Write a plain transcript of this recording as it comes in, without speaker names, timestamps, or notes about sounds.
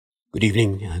Good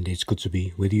evening, and it's good to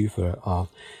be with you for our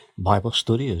Bible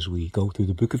study as we go through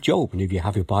the book of Job. And if you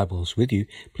have your Bibles with you,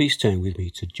 please turn with me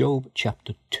to Job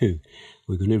chapter 2.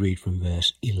 We're going to read from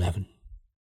verse 11.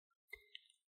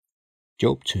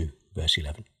 Job 2, verse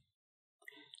 11.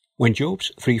 When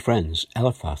Job's three friends,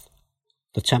 Eliphaz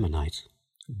the Temanite,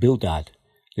 Bildad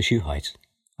the Shuhite,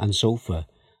 and Zophar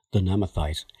the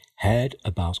Naamathite, heard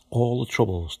about all the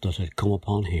troubles that had come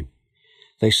upon him,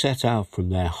 they set out from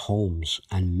their homes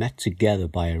and met together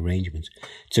by arrangement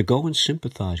to go and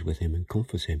sympathize with him and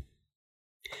comfort him.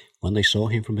 When they saw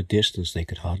him from a distance, they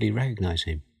could hardly recognize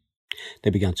him. They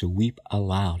began to weep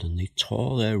aloud, and they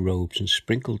tore their robes and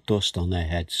sprinkled dust on their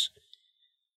heads.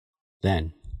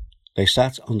 Then they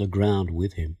sat on the ground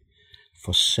with him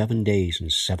for 7 days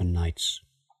and 7 nights.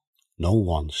 No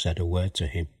one said a word to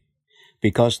him,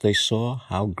 because they saw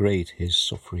how great his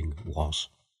suffering was.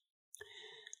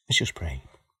 Let's just pray.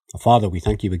 Father, we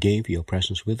thank you again for your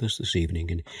presence with us this evening,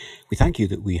 and we thank you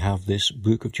that we have this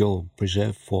book of Job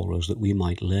preserved for us that we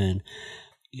might learn,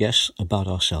 yes, about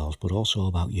ourselves, but also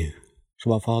about you.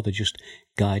 So our Father, just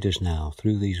guide us now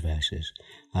through these verses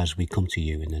as we come to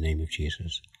you in the name of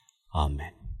Jesus.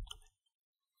 Amen.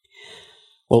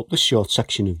 Well, this short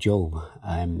section of Job,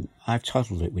 I've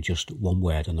titled it with just one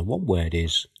word, and the one word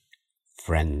is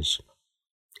friends.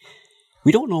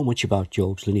 We don't know much about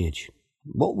Job's lineage.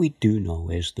 What we do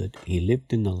know is that he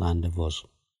lived in the land of Uz.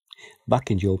 Back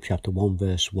in Job chapter 1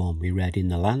 verse 1, we read, "In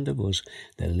the land of Uz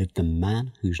there lived a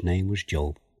man whose name was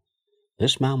Job.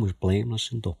 This man was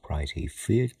blameless and upright. He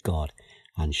feared God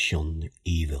and shunned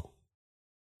evil."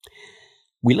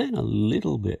 We learn a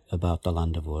little bit about the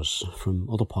land of Uz from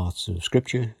other parts of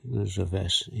Scripture. There's a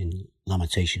verse in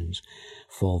Lamentations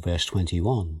 4 verse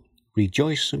 21.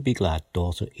 "Rejoice and be glad,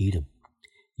 daughter Edom,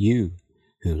 you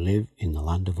who live in the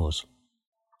land of Uz."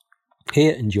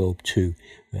 Here in Job 2,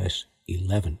 verse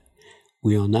 11,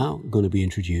 we are now going to be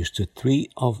introduced to three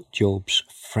of Job's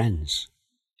friends.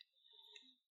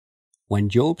 When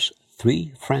Job's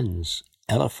three friends,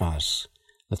 Eliphaz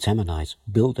the Temanite,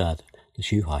 Bildad the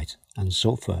Shuhite, and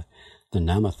Zophar the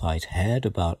Naamathite, heard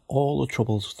about all the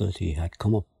troubles that had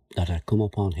come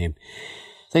upon him,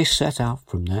 they set out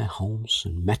from their homes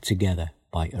and met together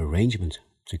by arrangement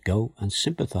to go and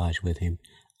sympathize with him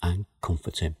and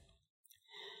comfort him.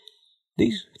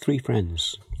 These three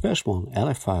friends, first one,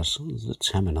 Eliphaz the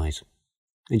Temanite.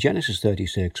 In Genesis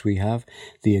 36, we have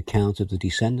the account of the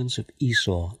descendants of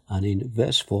Esau, and in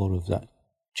verse 4 of that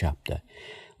chapter,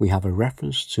 we have a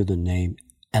reference to the name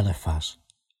Eliphaz.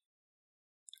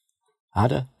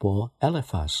 Ada bore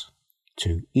Eliphaz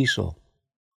to Esau.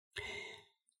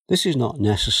 This is not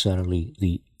necessarily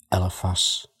the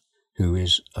Eliphaz who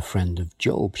is a friend of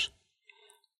Job's,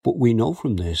 but we know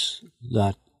from this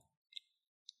that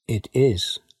it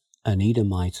is an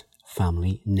Edomite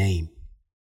family name.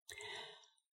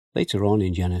 Later on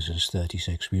in Genesis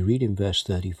 36, we read in verse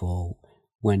 34,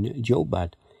 when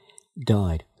Jobab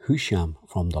died, Husham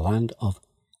from the land of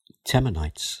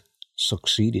Temanites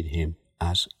succeeded him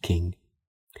as king.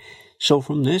 So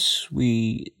from this,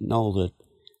 we know that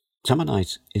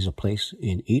Temanite is a place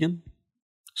in Edom.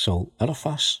 So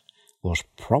Eliphaz was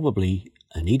probably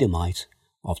an Edomite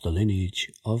of the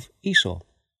lineage of Esau.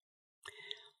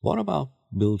 What about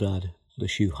Bildad the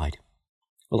Shuhite?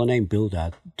 Well, the name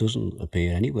Bildad doesn't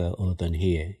appear anywhere other than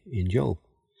here in Job.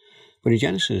 But in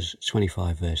Genesis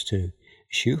 25 verse 2,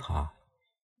 Shuhah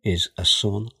is a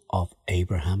son of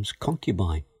Abraham's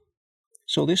concubine.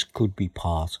 So this could be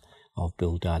part of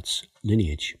Bildad's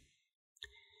lineage.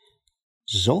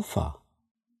 Zophar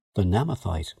the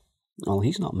Naamathite, well,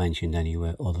 he's not mentioned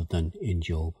anywhere other than in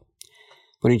Job.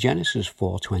 But in Genesis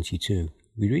 4:22,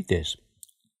 we read this.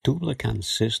 Tubal-Cain's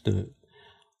sister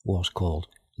was called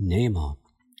Naamah.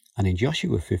 And in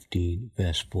Joshua 15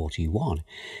 verse 41,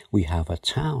 we have a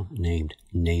town named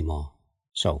Naamah.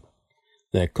 So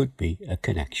there could be a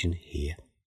connection here.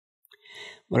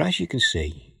 But as you can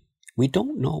see, we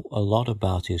don't know a lot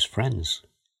about his friends,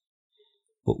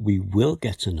 but we will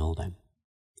get to know them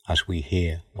as we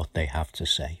hear what they have to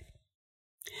say.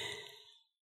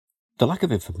 The lack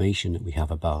of information that we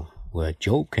have about where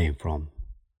Job came from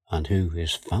and who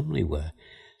his family were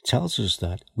tells us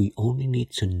that we only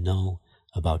need to know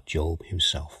about Job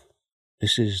himself.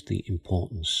 This is the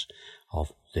importance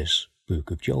of this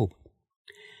book of Job.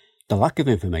 The lack of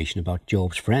information about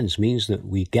Job's friends means that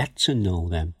we get to know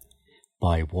them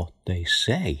by what they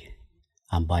say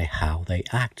and by how they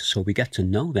act. So we get to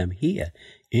know them here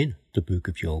in the book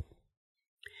of Job.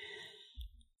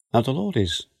 Now, the Lord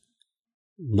is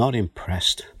not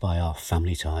impressed by our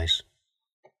family ties,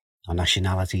 our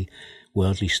nationality,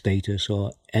 worldly status,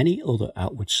 or any other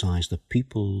outward signs that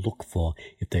people look for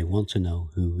if they want to know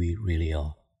who we really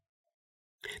are.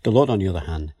 The Lord, on the other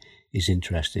hand, is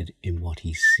interested in what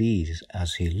he sees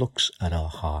as he looks at our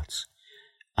hearts,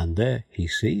 and there he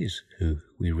sees who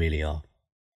we really are.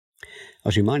 I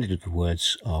was reminded of the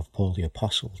words of Paul the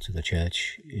Apostle to the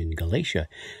church in Galatia.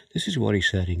 This is what he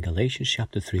said in Galatians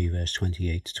chapter 3, verse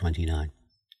 28 to 29.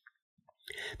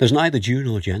 There's neither Jew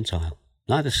nor Gentile,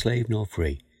 neither slave nor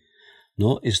free,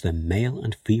 nor is there male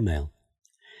and female,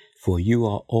 for you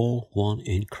are all one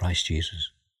in Christ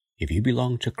Jesus. If you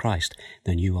belong to Christ,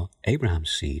 then you are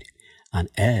Abraham's seed and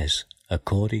heirs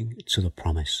according to the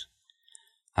promise.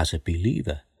 As a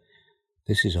believer,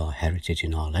 this is our heritage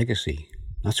and our legacy.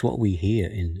 That's what we hear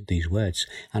in these words.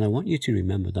 And I want you to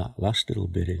remember that last little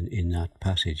bit in that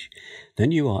passage.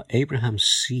 Then you are Abraham's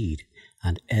seed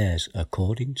and heirs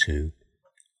according to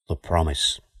the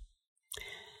promise.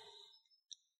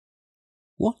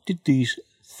 What did these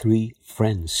three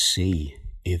friends see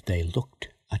if they looked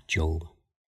at Job?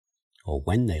 Or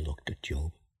when they looked at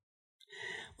Job?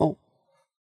 Well,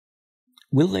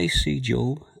 will they see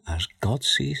Job as God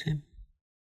sees him?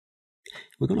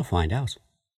 We're going to find out.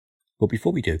 But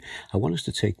before we do, I want us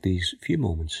to take these few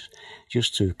moments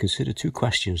just to consider two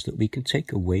questions that we can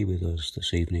take away with us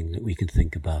this evening, that we can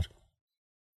think about.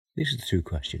 These are the two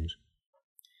questions.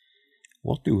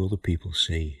 What do other people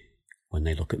see when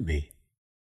they look at me?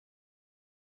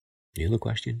 The other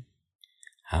question,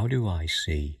 how do I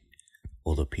see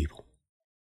other people?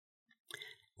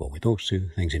 Well, with those two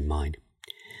things in mind,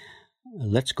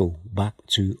 let's go back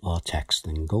to our text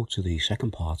and go to the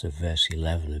second part of verse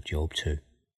 11 of Job 2.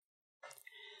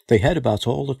 They heard about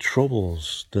all the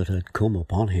troubles that had come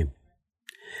upon him.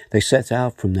 They set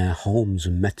out from their homes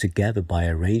and met together by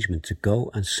arrangement to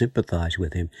go and sympathize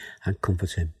with him and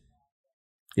comfort him.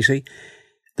 You see,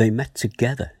 they met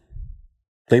together.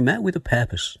 They met with a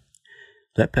purpose.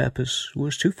 Their purpose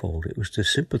was twofold. It was to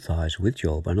sympathize with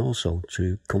Job and also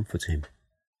to comfort him.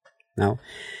 Now,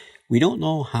 we don't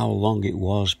know how long it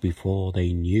was before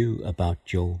they knew about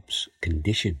Job's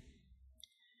condition.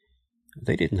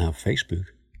 They didn't have Facebook.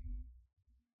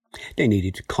 They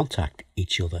needed to contact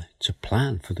each other to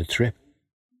plan for the trip.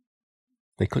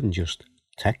 They couldn't just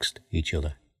text each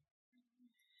other.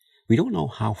 We don't know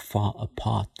how far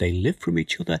apart they lived from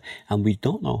each other, and we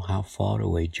don't know how far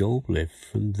away Job lived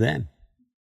from them.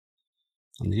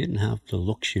 And they didn't have the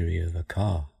luxury of a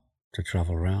car to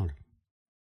travel around.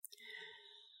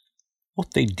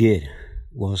 What they did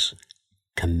was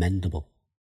commendable.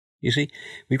 You see,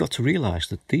 we've got to realize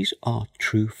that these are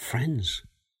true friends.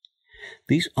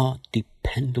 These are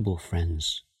dependable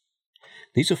friends.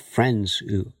 These are friends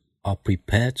who are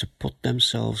prepared to put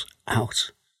themselves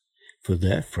out for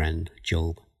their friend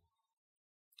Job.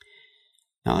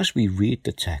 Now, as we read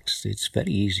the text, it's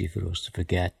very easy for us to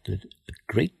forget that a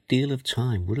great deal of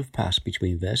time would have passed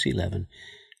between verse 11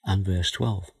 and verse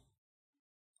 12.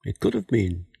 It could have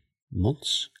been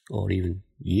months or even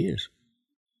years.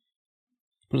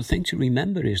 But the thing to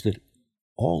remember is that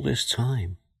all this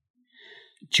time,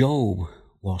 Job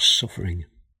was suffering.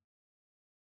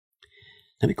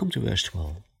 Then we come to verse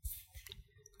 12.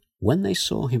 When they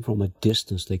saw him from a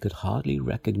distance, they could hardly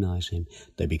recognize him.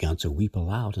 They began to weep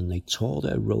aloud, and they tore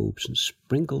their robes and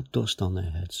sprinkled dust on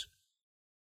their heads.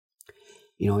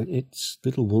 You know, it's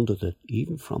little wonder that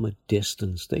even from a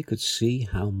distance, they could see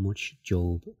how much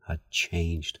Job had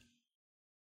changed.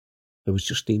 There was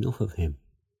just enough of him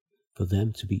for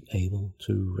them to be able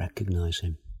to recognize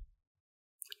him.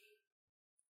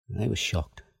 They were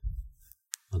shocked,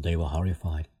 and they were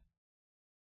horrified.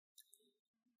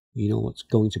 You know what's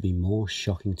going to be more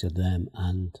shocking to them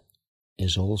and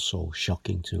is also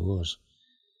shocking to us?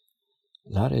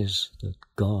 That is that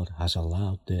God has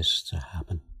allowed this to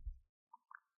happen.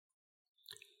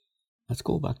 Let's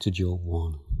go back to Job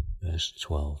 1, verse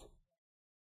 12.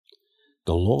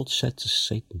 The Lord said to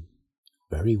Satan,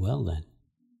 "Very well then,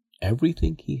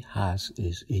 everything he has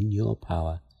is in your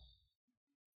power,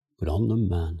 but on the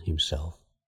man himself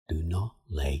do not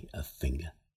lay a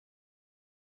finger."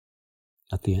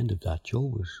 At the end of that,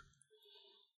 Job was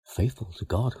faithful to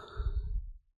God.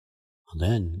 And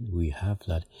then we have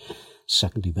that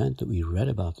second event that we read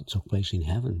about that took place in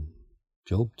heaven.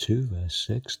 Job 2, verse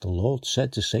 6, the Lord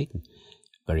said to Satan,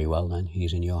 "Very well then, he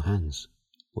is in your hands,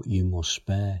 but you must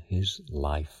spare his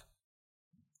life."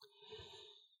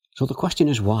 So the question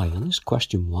is why, and this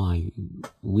question why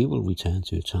we will return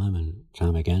to time and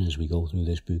time again as we go through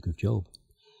this book of Job.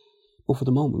 But for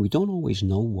the moment, we don't always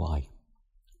know why.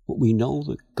 But we know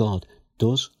that God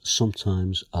does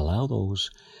sometimes allow those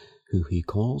who he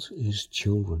calls his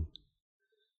children.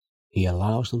 He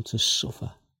allows them to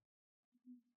suffer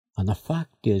And the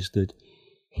fact is that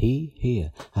he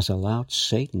here has allowed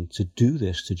Satan to do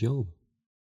this to Job.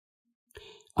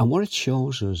 And what it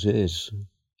shows us is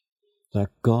that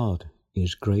God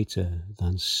is greater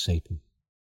than Satan.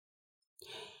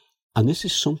 And this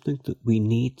is something that we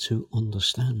need to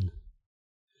understand.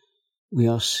 We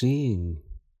are seeing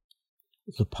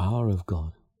the power of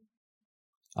God,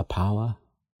 a power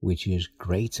which is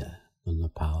greater than the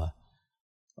power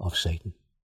of Satan.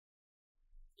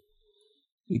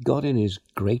 God in his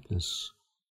greatness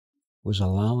was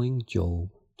allowing Job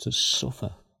to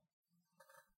suffer.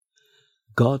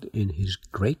 God in his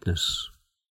greatness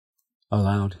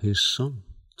allowed his son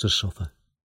to suffer.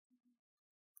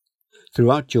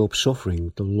 Throughout Job's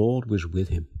suffering, the Lord was with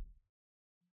him.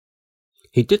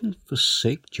 He didn't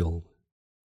forsake Job,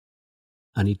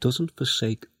 and he doesn't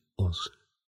forsake us.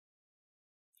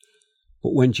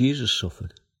 But when Jesus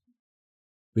suffered,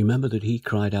 remember that he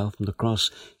cried out from the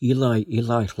cross, Eli,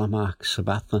 Eli, lama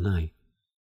sabachthani.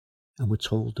 And we're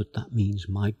told that that means,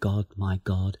 my God,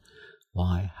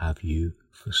 why have you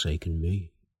forsaken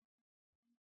me?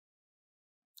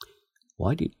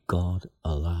 Why did God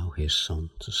allow his son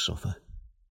to suffer?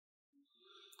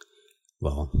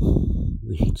 Well,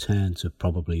 we turn to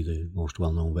probably the most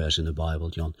well-known verse in the Bible,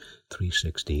 John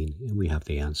 3:16, and we have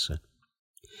the answer.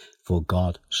 For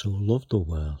God so loved the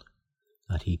world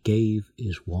that he gave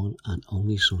his one and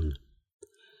only Son,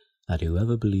 that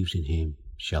whoever believes in him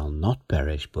shall not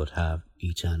perish but have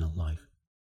eternal life.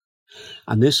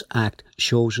 And this act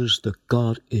shows us that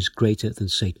God is greater than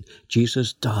Satan.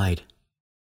 Jesus died,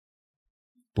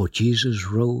 but Jesus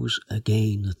rose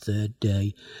again the third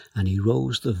day, and he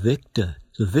rose the victor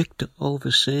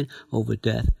over sin, over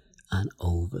death, and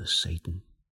over Satan.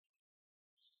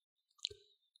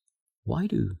 Why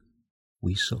do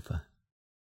we suffer?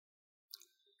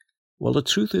 Well, the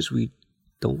truth is we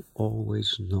don't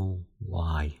always know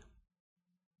why.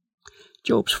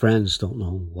 Job's friends don't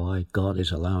know why God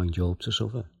is allowing Job to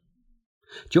suffer.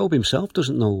 Job himself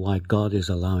doesn't know why God is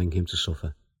allowing him to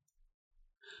suffer.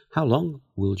 How long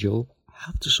will Job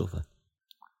have to suffer?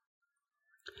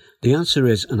 The answer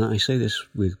is, and I say this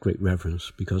with great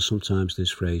reverence because sometimes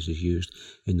this phrase is used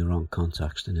in the wrong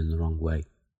context and in the wrong way.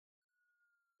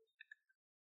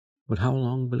 But how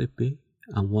long will it be?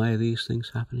 And why are these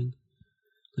things happening?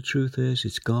 The truth is,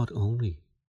 it's God only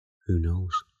who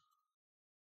knows.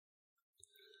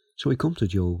 So we come to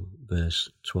Job verse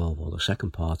 12, or the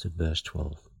second part of verse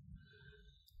 12.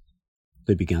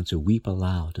 They began to weep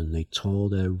aloud, and they tore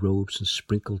their robes and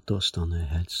sprinkled dust on their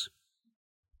heads.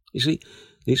 You see,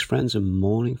 these friends are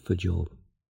mourning for Job,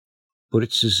 but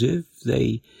it's as if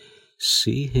they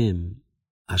see him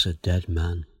as a dead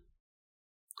man.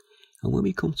 And when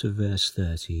we come to verse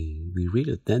 13, we read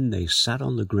it, then they sat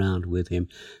on the ground with him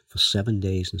for 7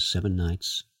 days and 7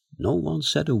 nights. No one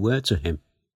said a word to him,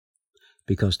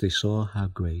 because they saw how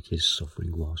great his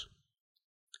suffering was.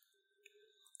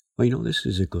 Well, this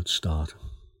is a good start.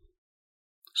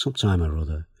 Sometime or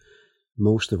other,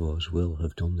 most of us will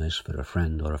have done this for a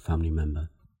friend or a family member.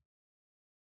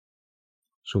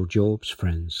 So Job's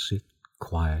friends sit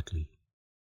quietly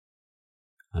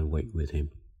and wait with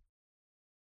him.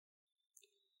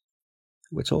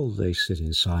 We're told they sit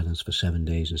in silence for 7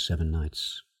 days and 7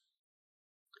 nights.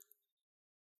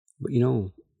 But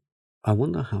I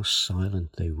wonder how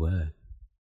silent they were.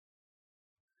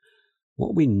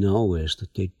 What we know is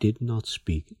that they did not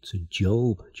speak to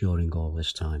Job during all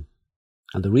this time.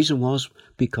 And the reason was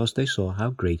because they saw how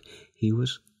great he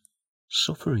was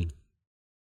suffering.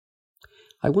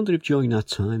 I wonder if during that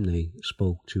time they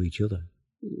spoke to each other.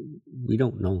 We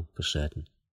don't know for certain.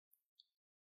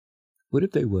 But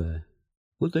if they were,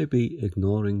 would they be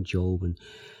ignoring Job and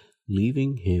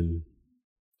leaving him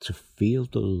to feel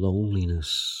the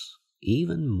loneliness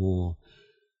even more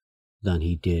than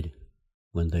he did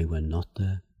when they were not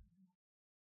there?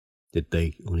 Did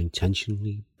they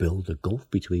unintentionally build a gulf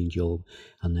between Job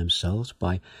and themselves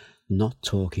by not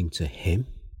talking to him?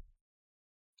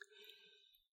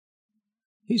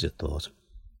 Here's a thought.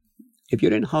 If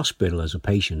you're in hospital as a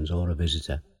patient or a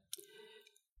visitor,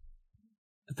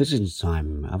 at visiting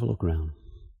time, have a look around.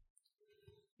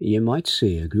 You might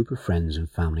see a group of friends and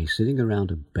family sitting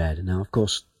around a bed. Now, of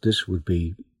course, this would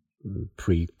be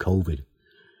pre-COVID.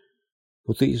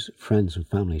 But these friends and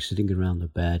family sitting around the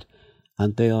bed,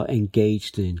 and they are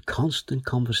engaged in constant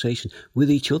conversation with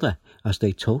each other as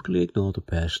they totally ignore the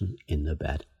person in the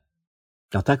bed.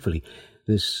 Now, thankfully,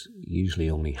 this usually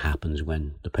only happens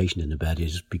when the patient in the bed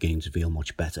is beginning to feel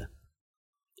much better.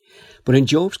 But in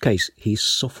Job's case, he's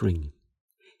suffering.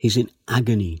 He's in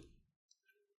agony.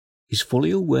 He's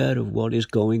fully aware of what is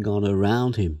going on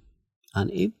around him, And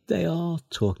if they are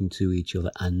talking to each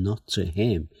other and not to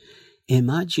him,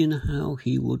 imagine how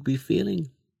he would be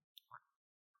feeling.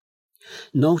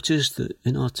 Notice that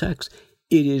in our text,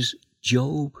 it is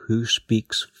Job who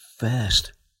speaks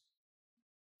first.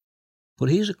 But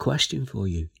here's a question for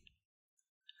you.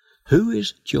 Who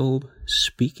is Job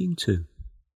speaking to?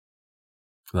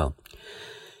 Well,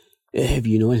 if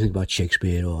you know anything about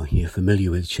Shakespeare or you're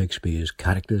familiar with Shakespeare's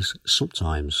characters,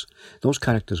 sometimes those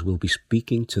characters will be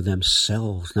speaking to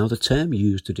themselves. Now, the term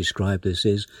used to describe this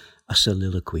is a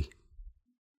soliloquy.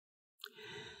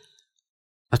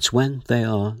 That's when they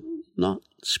are not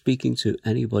speaking to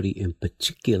anybody in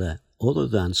particular other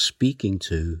than speaking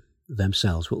to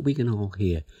themselves, but we can all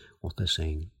hear what they're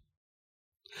saying.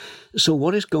 So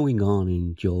what is going on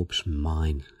in Job's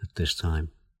mind at this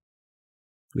time?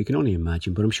 We can only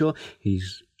imagine, but I'm sure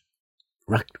he's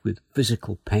racked with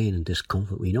physical pain and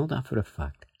discomfort. We know that for a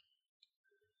fact.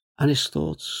 And his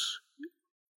thoughts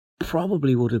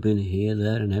probably would have been here,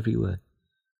 there, and everywhere.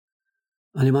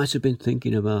 And he might have been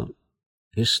thinking about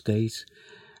his state,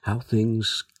 how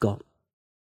things got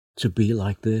to be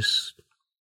like this,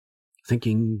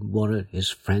 thinking what are his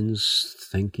friends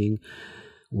thinking,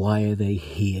 why are they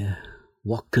here,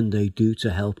 what can they do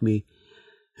to help me,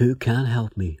 who can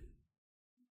help me.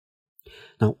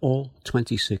 Now, all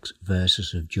 26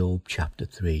 verses of Job chapter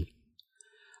 3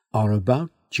 are about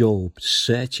Job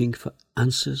searching for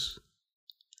answers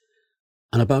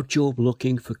and about Job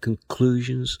looking for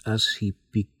conclusions as he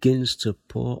begins to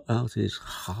pour out his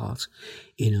heart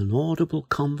in an audible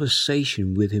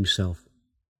conversation with himself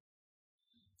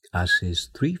as his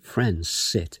three friends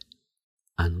sit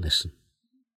and listen.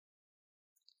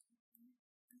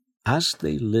 As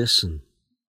they listen,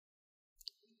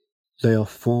 they are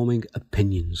forming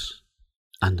opinions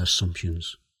and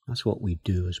assumptions. That's what we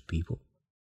do as people.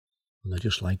 And they're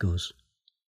just like us.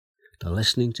 They're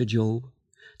listening to Job.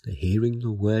 They're hearing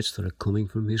the words that are coming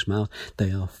from his mouth.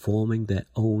 They are forming their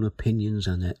own opinions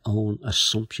and their own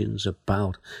assumptions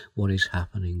about what is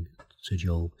happening to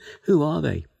Job. Who are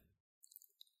they?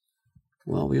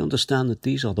 Well, we understand that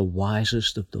these are the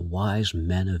wisest of the wise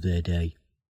men of their day.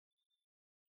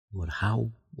 But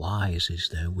how wise is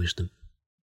their wisdom?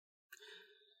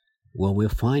 Well, we'll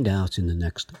find out in the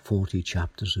next 40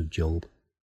 chapters of Job.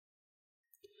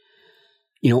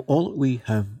 All that we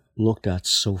have looked at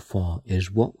so far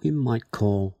is what we might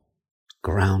call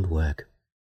groundwork.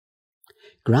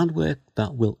 Groundwork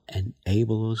that will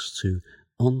enable us to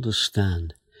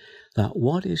understand that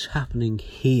what is happening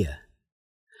here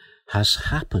has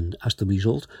happened as the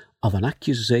result of an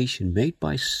accusation made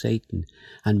by Satan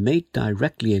and made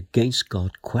directly against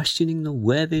God, questioning the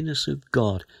worthiness of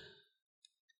God.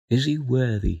 Is he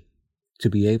worthy to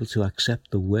be able to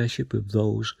accept the worship of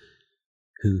those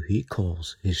who he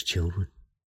calls his children?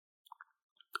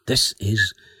 This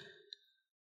is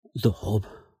the hub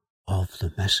of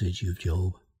the message of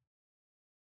Job.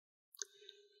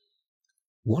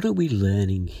 What are we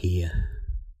learning here?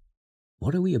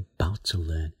 What are we about to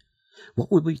learn?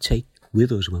 What will we take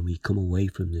with us when we come away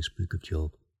from this book of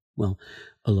Job? Well,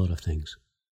 a lot of things.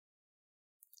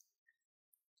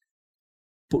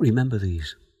 But remember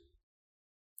these.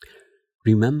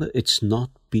 Remember, it's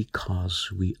not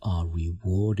because we are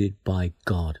rewarded by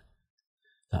God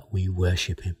that we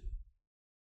worship him.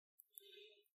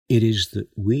 It is that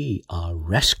we are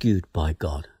rescued by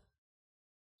God,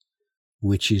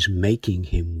 which is making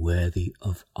him worthy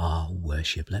of our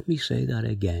worship. Let me say that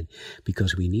again,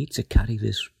 because we need to carry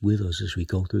this with us as we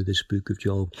go through this book of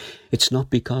Job. It's not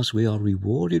because we are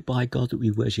rewarded by God that we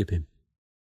worship him.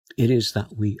 It is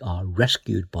that we are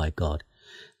rescued by God,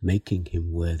 making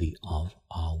him worthy of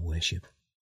our worship.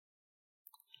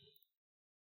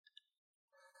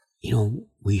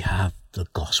 We have the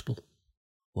gospel.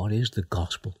 What is the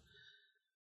gospel?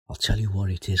 I'll tell you what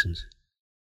it isn't.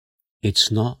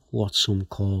 It's not what some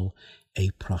call a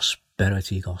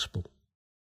prosperity gospel.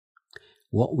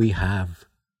 What we have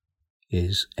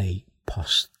is a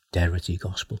posterity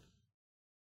gospel.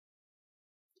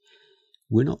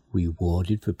 We're not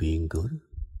rewarded for being good,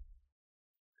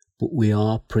 but we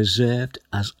are preserved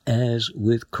as heirs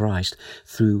with Christ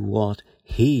through what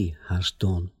he has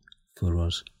done for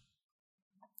us.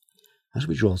 As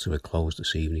we draw to a close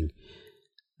this evening,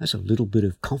 there's a little bit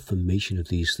of confirmation of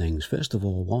these things. First of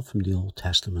all, one from the Old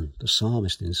Testament, the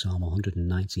psalmist in Psalm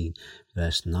 119,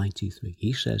 verse 93.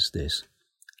 He says this,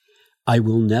 "I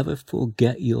will never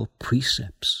forget your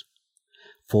precepts,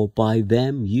 for by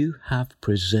them you have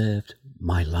preserved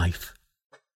my life."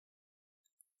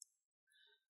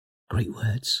 Great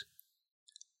words.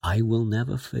 I will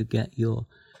never forget your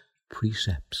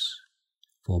precepts,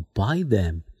 for by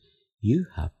them You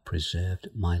have preserved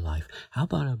my life. How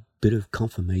about a bit of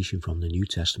confirmation from the New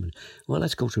Testament? Well,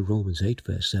 let's go to Romans 8,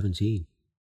 verse 17.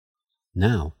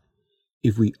 Now,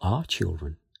 if we are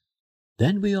children,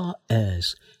 then we are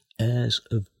heirs, heirs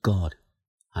of God,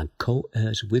 and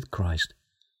co-heirs with Christ,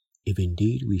 if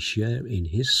indeed we share in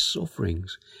his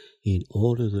sufferings, in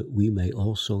order that we may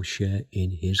also share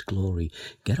in his glory.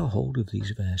 Get a hold of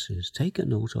these verses. Take a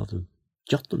note of them.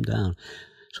 Jot them down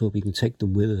so we can take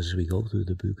them with us as we go through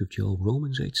the book of Job.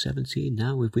 Romans 8:17.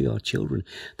 Now if we are children,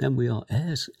 then we are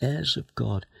heirs, heirs of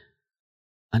God,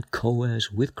 and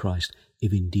co-heirs with Christ,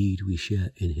 if indeed we share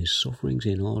in his sufferings,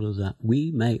 in order that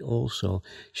we may also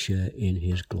share in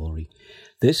his glory.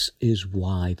 This is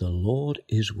why the Lord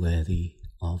is worthy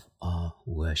of our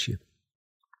worship.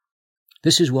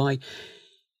 This is why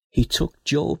he took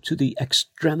Job to the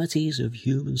extremities of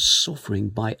human suffering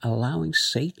by allowing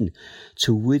Satan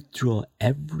to withdraw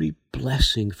every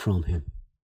blessing from him.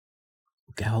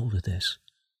 Get hold of this.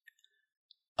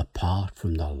 Apart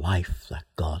from the life that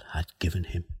God had given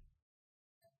him.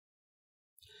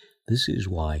 This is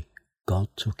why God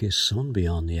took his Son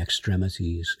beyond the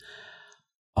extremities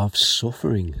of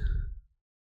suffering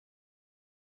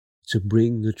to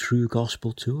bring the true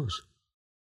gospel to us.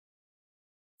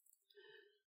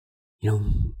 You know,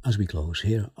 as we close,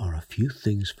 here are a few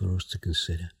things for us to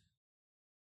consider.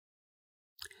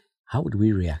 How would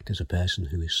we react as a person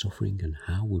who is suffering, and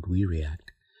how would we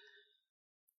react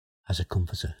as a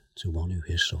comforter to one who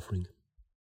is suffering?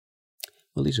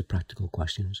 Well, these are practical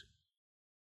questions.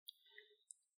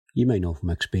 You may know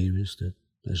from experience that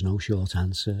there's no short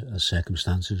answer, as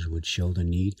circumstances would show the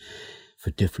need for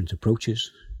different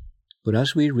approaches. But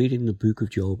as we read in the book of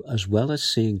Job, as well as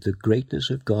seeing the greatness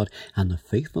of God and the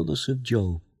faithfulness of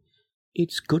Job,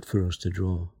 it's good for us to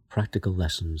draw practical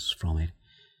lessons from it.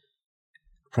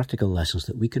 Practical lessons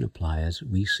that we can apply as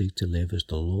we seek to live as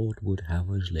the Lord would have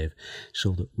us live,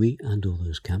 so that we and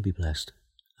others can be blessed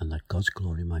and that God's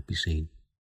glory might be seen.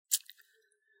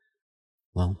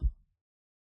 Well,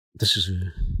 this is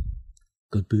a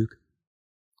good book,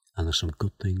 and there's some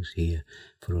good things here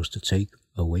for us to take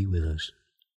away with us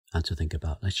and to think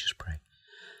about. Let's just pray.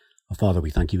 Oh, Father, we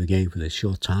thank you again for this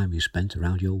short time you spent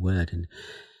around your word, and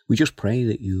we just pray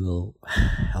that you will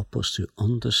help us to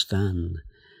understand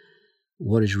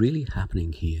what is really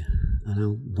happening here and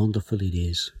how wonderful it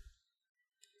is,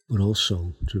 but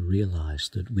also to realize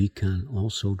that we can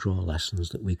also draw lessons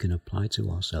that we can apply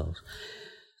to ourselves,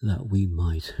 that we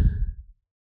might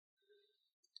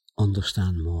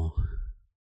understand more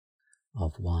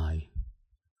of why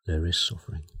there is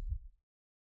suffering,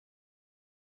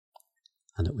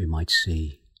 and that we might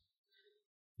see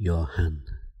your hand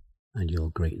and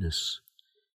your greatness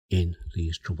in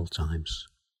these troubled times.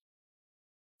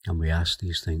 And we ask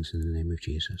these things in the name of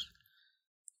Jesus.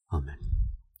 Amen.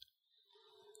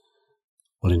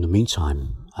 Well, in the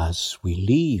meantime, as we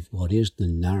leave what is the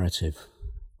narrative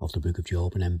of the book of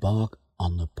Job and embark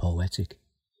on the poetic,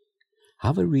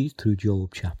 have a read through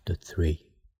Job chapter 3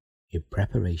 in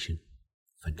preparation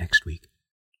for next week.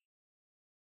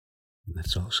 And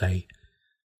let's all say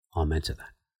amen to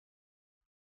that.